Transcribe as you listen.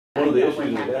One of the issues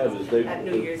we have is at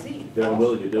New Year's Eve. they're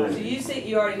unwilling to do it. So you see,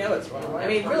 you already know it's wrong. I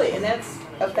mean, really, and that's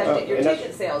affected your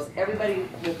ticket sales. Everybody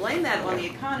will blame that on the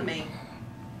economy.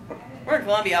 We're in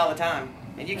Columbia all the time,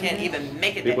 and you can't even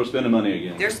make it. People are spending money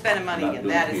again. They're spending money again.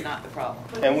 That is not the problem.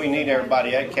 And we need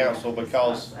everybody at council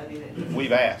because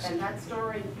we've asked. And that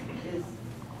story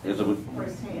is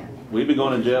firsthand. We've been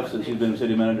going to Jeff since he's been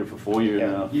city manager for 4 years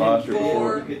now. Foster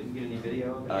before. You couldn't get any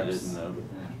video of it? I didn't know.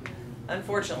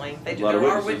 Unfortunately, There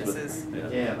are witnesses.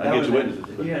 Yeah, I get you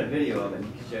witnesses. if you had a video of it,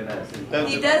 you could show that.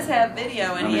 He does have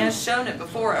video, and he has shown it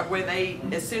before of where they,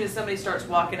 as soon as somebody starts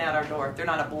walking out our door, they're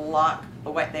not a block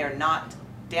away. They are not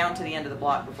down to the end of the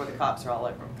block before the cops are all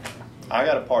over them. I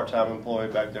got a part-time employee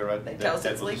back there right They tell us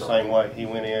that it's was legal. the same way. He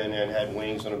went in and had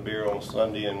wings and a beer on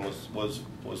Sunday and was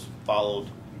followed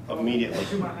immediately.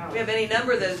 We have any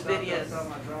number of those videos.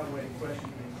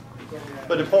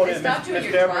 But the point They is, stopped you in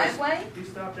Ms. your Deborah, driveway? He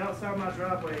stopped outside my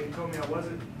driveway and told me I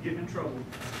wasn't getting in trouble.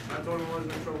 I told him I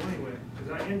wasn't in trouble anyway.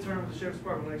 Because I interned with the Sheriff's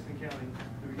Department in Lexington County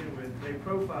to begin with. They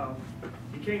profiled.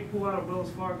 You can't pull out of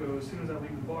Wells Fargo as soon as I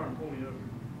leave the bar and pull me over.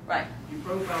 Right. He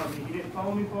profiled me. He didn't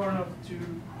follow me far enough to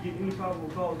get any probable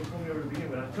cause and pull me over to begin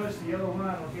with. I touched the yellow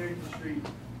line on Harrington Street and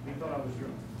he thought I was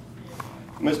drunk.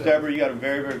 Ms. Deborah, you got a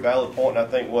very, very valid point, and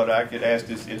I think what I could ask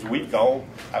is we've gone,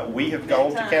 we have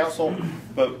gone to council,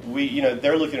 but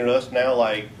they're looking at us now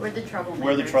like We're the troublemakers.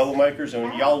 we're the troublemakers,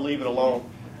 and y'all leave it alone.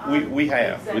 We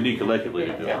have. We need collectively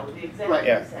to do it. Right.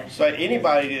 Yeah. So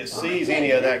anybody that sees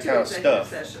any of that kind of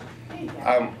stuff,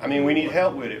 I mean, we need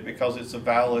help with it because it's a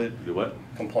valid Do what?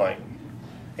 complaint.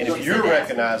 And if you're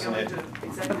recognizing it,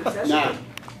 Nah.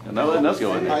 And not letting us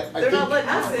go in there. They're not letting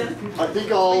us in. I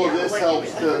think all of this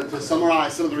helps to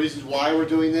summarize some of the reasons why we're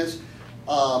doing this.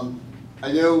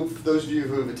 I know for those of you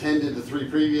who have attended the 3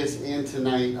 previous and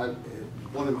tonight, I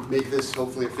want to make this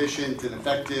hopefully efficient and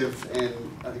effective, and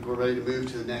I think we're ready to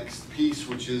move to the next piece,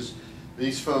 which is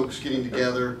these folks getting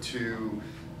together to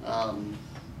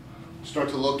start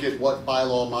to look at what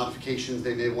bylaw modifications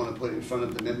they may want to put in front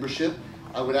of the membership.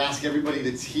 I would ask everybody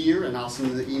that's here, and I'll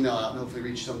send the email out and hopefully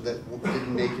reach some that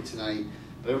didn't make it tonight,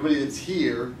 but everybody that's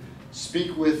here,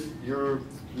 speak with your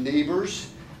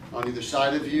neighbors on either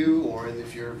side of you, or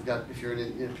if you're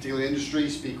in a particular industry,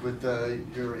 speak with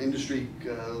your industry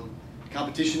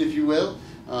competition, if you will,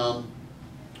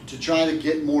 to try to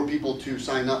get more people to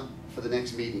sign up for the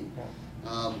next meeting.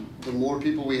 The more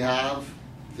people we have,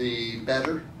 the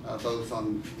better, both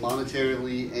on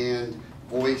monetarily and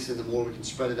voice, and the more we can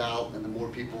spread it out, and the more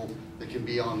people that can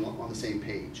be on the same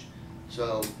page.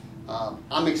 So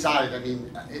I'm excited. I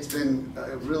mean, it's been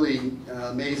really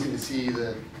amazing to see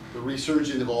the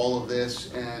resurgence of all of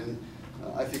this, and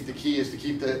I think the key is to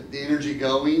keep the energy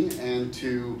going and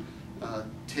to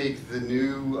take the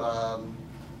new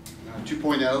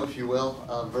 2.0, if you will,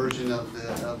 version of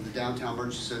the Downtown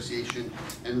Merchants Association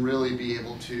and really be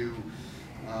able to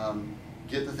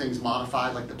get the things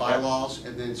modified like the bylaws,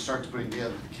 and then start to putting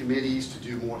together committees to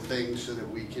do more things so that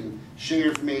we can share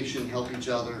information, help each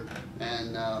other,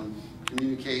 and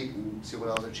communicate and see what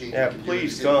other changes we can do.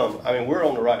 please come. I mean, we're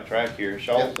on the right track here.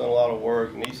 Sean's done a lot of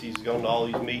work, and EC's gone to all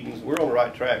these meetings. We're on the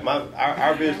right track.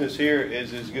 Our business here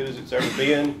is as good as it's ever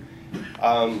been.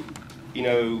 I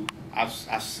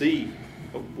see.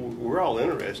 We're all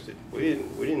interested. We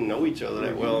didn't know each other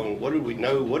that well, and what did we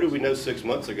know? What did we know 6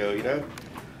 months ago?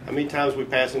 How many times we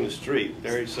pass in the street?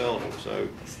 Very seldom. So,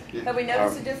 Have we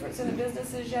noticed a difference in the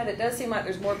businesses yet? It does seem like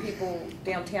there's more people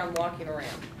downtown walking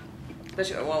around,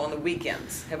 especially on the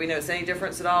weekends. Have we noticed any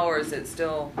difference at all, or is it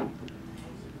still,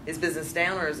 is business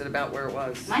down, or is it about where it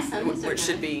was? My Sundays where are it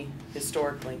should be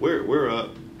historically. we're up.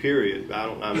 Period.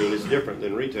 I mean, it's different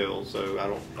than retail, so I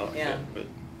don't. Yeah. But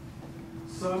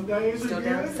Some days Still are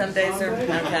down. good. Some days are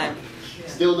okay.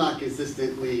 Still not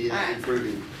consistently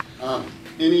improving.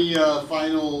 Any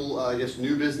final, I guess,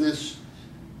 new business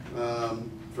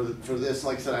for this?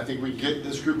 Like I said, I think we get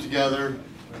this group together,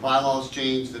 bylaws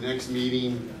change, the next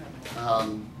meeting,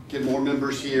 get more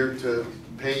members here to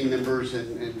paying members,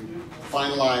 and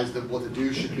finalize what the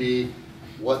dues should be,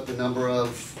 what the number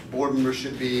of board members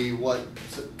should be, what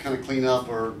kind of clean up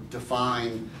or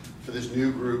define for this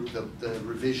new group, the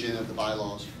revision of the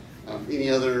bylaws. Any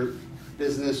other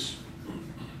business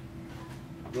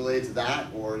related to that,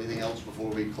 or anything else before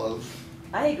we close?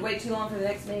 I hate to wait too long for the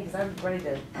next meeting because I'm ready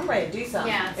to do something.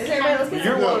 Yeah, Is everybody? Let's get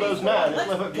you're some one of meetings. those nine. Let's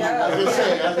Let's go. let it I was gonna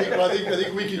say, I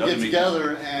think we can get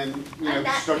together and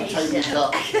start to tighten these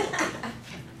up.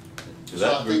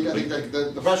 So I think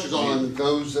the pressure's on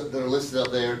those that are listed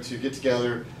up there to get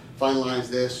together, finalize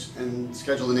this, and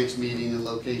schedule the next meeting and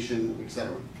location,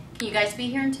 etc. Can you guys be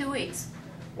here in 2 weeks?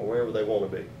 or wherever they want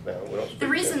to be. Now, we don't speak The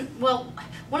to reason, well,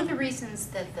 one of the reasons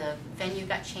that the venue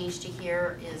got changed to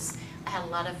here is I had a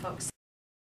lot of folks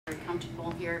very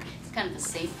comfortable here. It's kind of a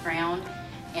safe ground,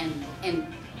 and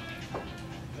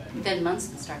then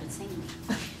Munson started singing.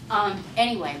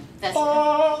 Anyway, that's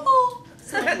Oh.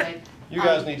 so anyway. You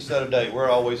guys need to set a date. We're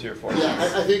always here for you.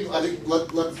 Yeah, I think let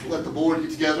the board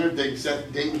get together, they can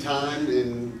set date and time,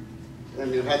 and I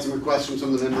mean, I've had some requests from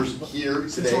some of the members here today.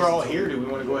 Since we're all here, do we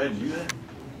want to go ahead and do that?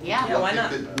 Yeah. Yeah, why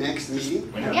not? The next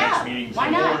meeting? We have Yeah, next meeting. why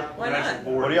not? Why not?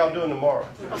 What are y'all doing tomorrow?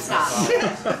 Oh, stop.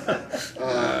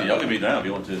 Y'all can meet now if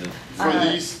you want to. Then. For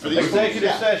these Executive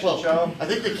yeah, session, well, Sean. I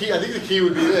think the key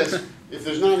would be this: if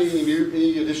there's not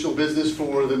any additional business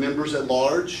for the members at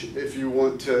large, if you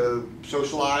want to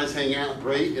socialize, hang out,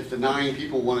 great. If the 9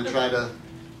 people want to try to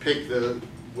pick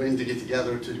when to get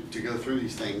together to go through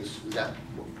these things, is that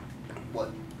what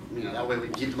that way we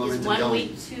can keep the Is momentum 1 going.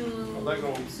 week too Are they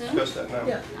going to soon? discuss that now?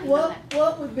 Yeah, I know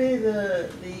what would be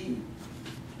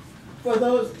for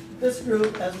this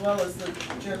group as well as the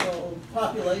general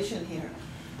population here,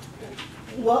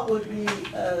 what would be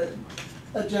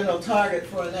a general target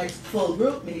for a next full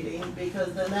group meeting?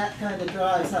 Because then that kind of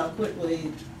drives how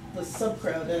quickly the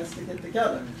sub-crowd has to get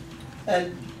together.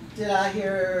 And did I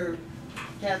hear,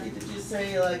 Kathy, did you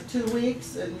say like 2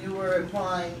 weeks, and you were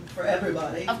implying for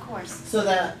everybody? Of course. So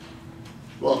that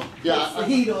Well, yeah, puts the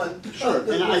heat on. sure,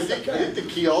 and I think Okay. the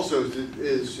key also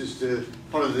is just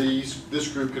part of this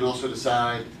group can also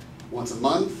decide once a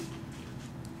month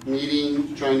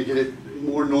meeting, trying to get it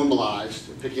more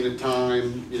normalized, picking a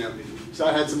time. So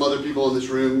I had some other people in this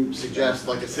room suggest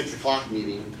like a 6 o'clock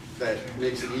meeting that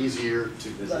makes it easier to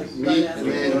Like meet right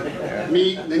and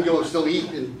after then go still eat,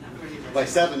 and by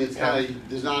 7 it's kind of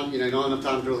there's not not enough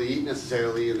time to really eat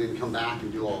necessarily, and then come back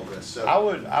and do all of this. So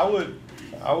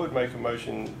I would make a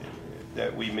motion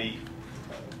that we meet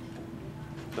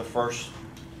the first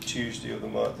Tuesday of the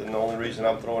month, and the only reason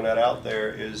I'm throwing that out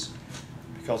there is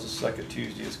because the second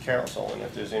Tuesday is council, and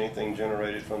if there's anything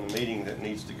generated from the meeting that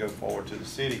needs to go forward to the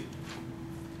city,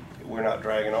 we're not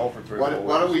dragging on for 3 or 4 weeks.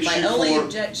 why don't we My shoot only for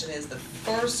objection is the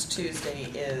first Tuesday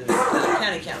is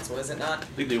county council, is it not? I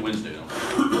think they Wednesday.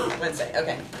 Don't Wednesday,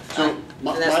 okay. So And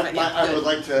that's my- I would good.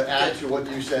 like to add to what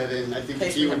you said, and I think the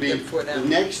Case key we would be have good for the them.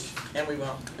 next And we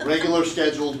will. regular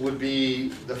scheduled would be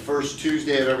the first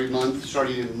Tuesday of every month,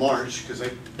 starting in March, because I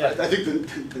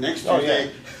think the next Oh, yeah.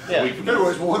 Tuesday, Yeah.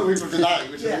 February is 1 week from tonight,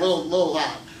 which is Yeah. a little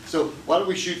hot. So why don't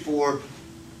we shoot for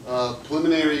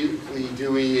preliminarily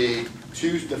doing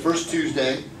the first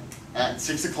Tuesday at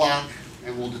 6 o'clock,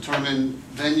 and we'll determine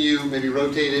venue, maybe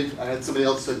rotate it. I had somebody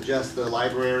else suggest the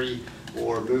library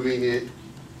or moving it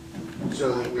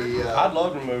so that we. I'd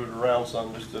love to move it around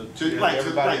some just to see Right,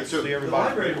 everybody. right, so See The everybody.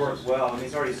 library works well. I mean,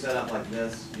 it's already set up like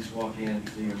this. You just walk in,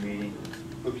 do your meeting.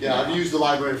 Yeah, I've used the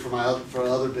library for other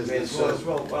I mean, business. it's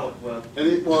well. And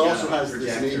it also Yeah, has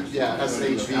this, projectors. it has some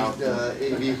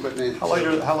AV equipment. How late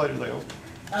are they open?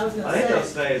 I was I gonna think they'll say,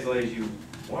 stay as late as you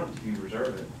want if you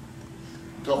reserve it.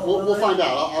 So we'll find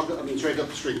out. I'll go, it's right up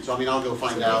the street, so I'll go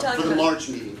find So out we're for the talking March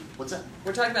meeting. What's that?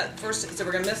 We're talking about first, so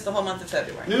we're gonna miss the whole month of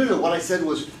February. No, what I said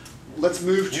was, let's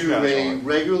move You to guys a are.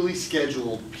 regularly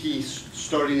scheduled piece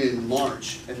starting in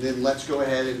March, and then let's go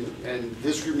ahead and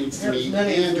this group needs to have as meet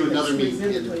many as and we do can another squeeze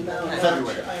meeting in between now in and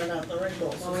February. March, iron out the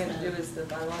wrinkles. All we have to do is the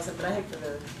bylaws, but I hate for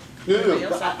the. No, everybody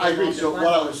else but have to I agree. involved So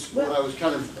in what I was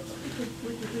kind of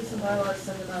We could do some bylaws,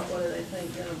 send them out, what do they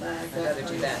think, in a bag. I'd rather kind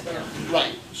do of that, stuff. yeah.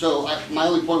 right. So my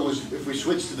only point was, if we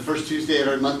switch to the first Tuesday of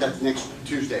every month, that's next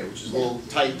Tuesday, which is a little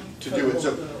tight to do it.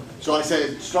 So I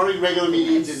said, starting regular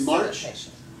meetings in March.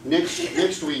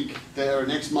 Next week, or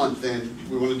next month, then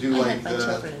we want to do like the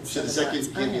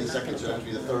second, can't be the second, so it has to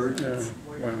be the third.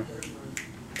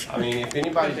 I mean, if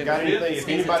anybody's got anything, if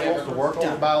anybody wants to work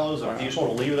on the bylaws, or if you just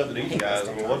want to leave it up to these guys,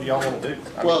 I mean, what do y'all want to do?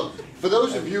 I mean, Well, for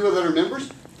those of you that are members,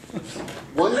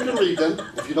 one, you can read them.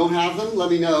 If you don't have them, let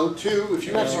me know. Two, if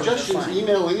you have suggestions,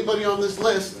 email anybody on this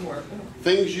list,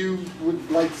 things you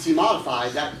would like to see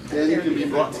modified, that then can be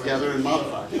brought together and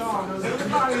modified. Sean, does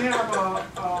everybody have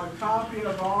a copy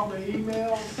of all the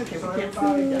emails? So everybody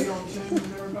get on Zoom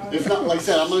with everybody? If not, like I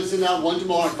said, I'm gonna send out one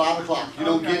tomorrow at 5 o'clock. If you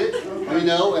don't get it, let me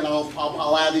know, and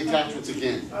I'll add the attachments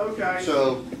again. Okay.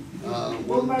 So,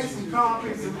 We'll make some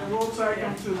copies and then we'll take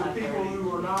them to the people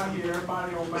who are not here,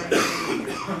 everybody will make them.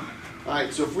 all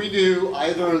right, so if we do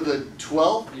either the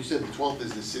 12th, you said the 12th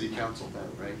is the city council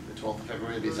vote, right? The 12th of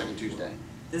February would be the second Tuesday.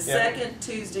 The second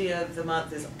Tuesday of the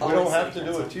month is We always. don't have to city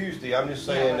do council. it Tuesday, I'm just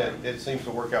saying that it seems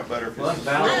to work out better if Well, it's.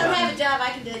 that's I don't Valentine's. have a job, I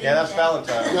can do it. Yeah, that's any day.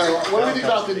 Valentine's. No, what do we think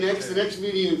about the next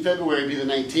meeting in February be the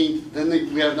 19th, then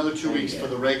we have another 2 weeks for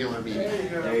the regular meeting. There you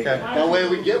go. Okay. That way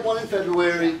we get one in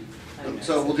February,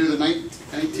 So we'll do the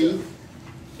 19th.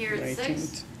 Here at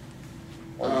 6.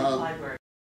 Uh,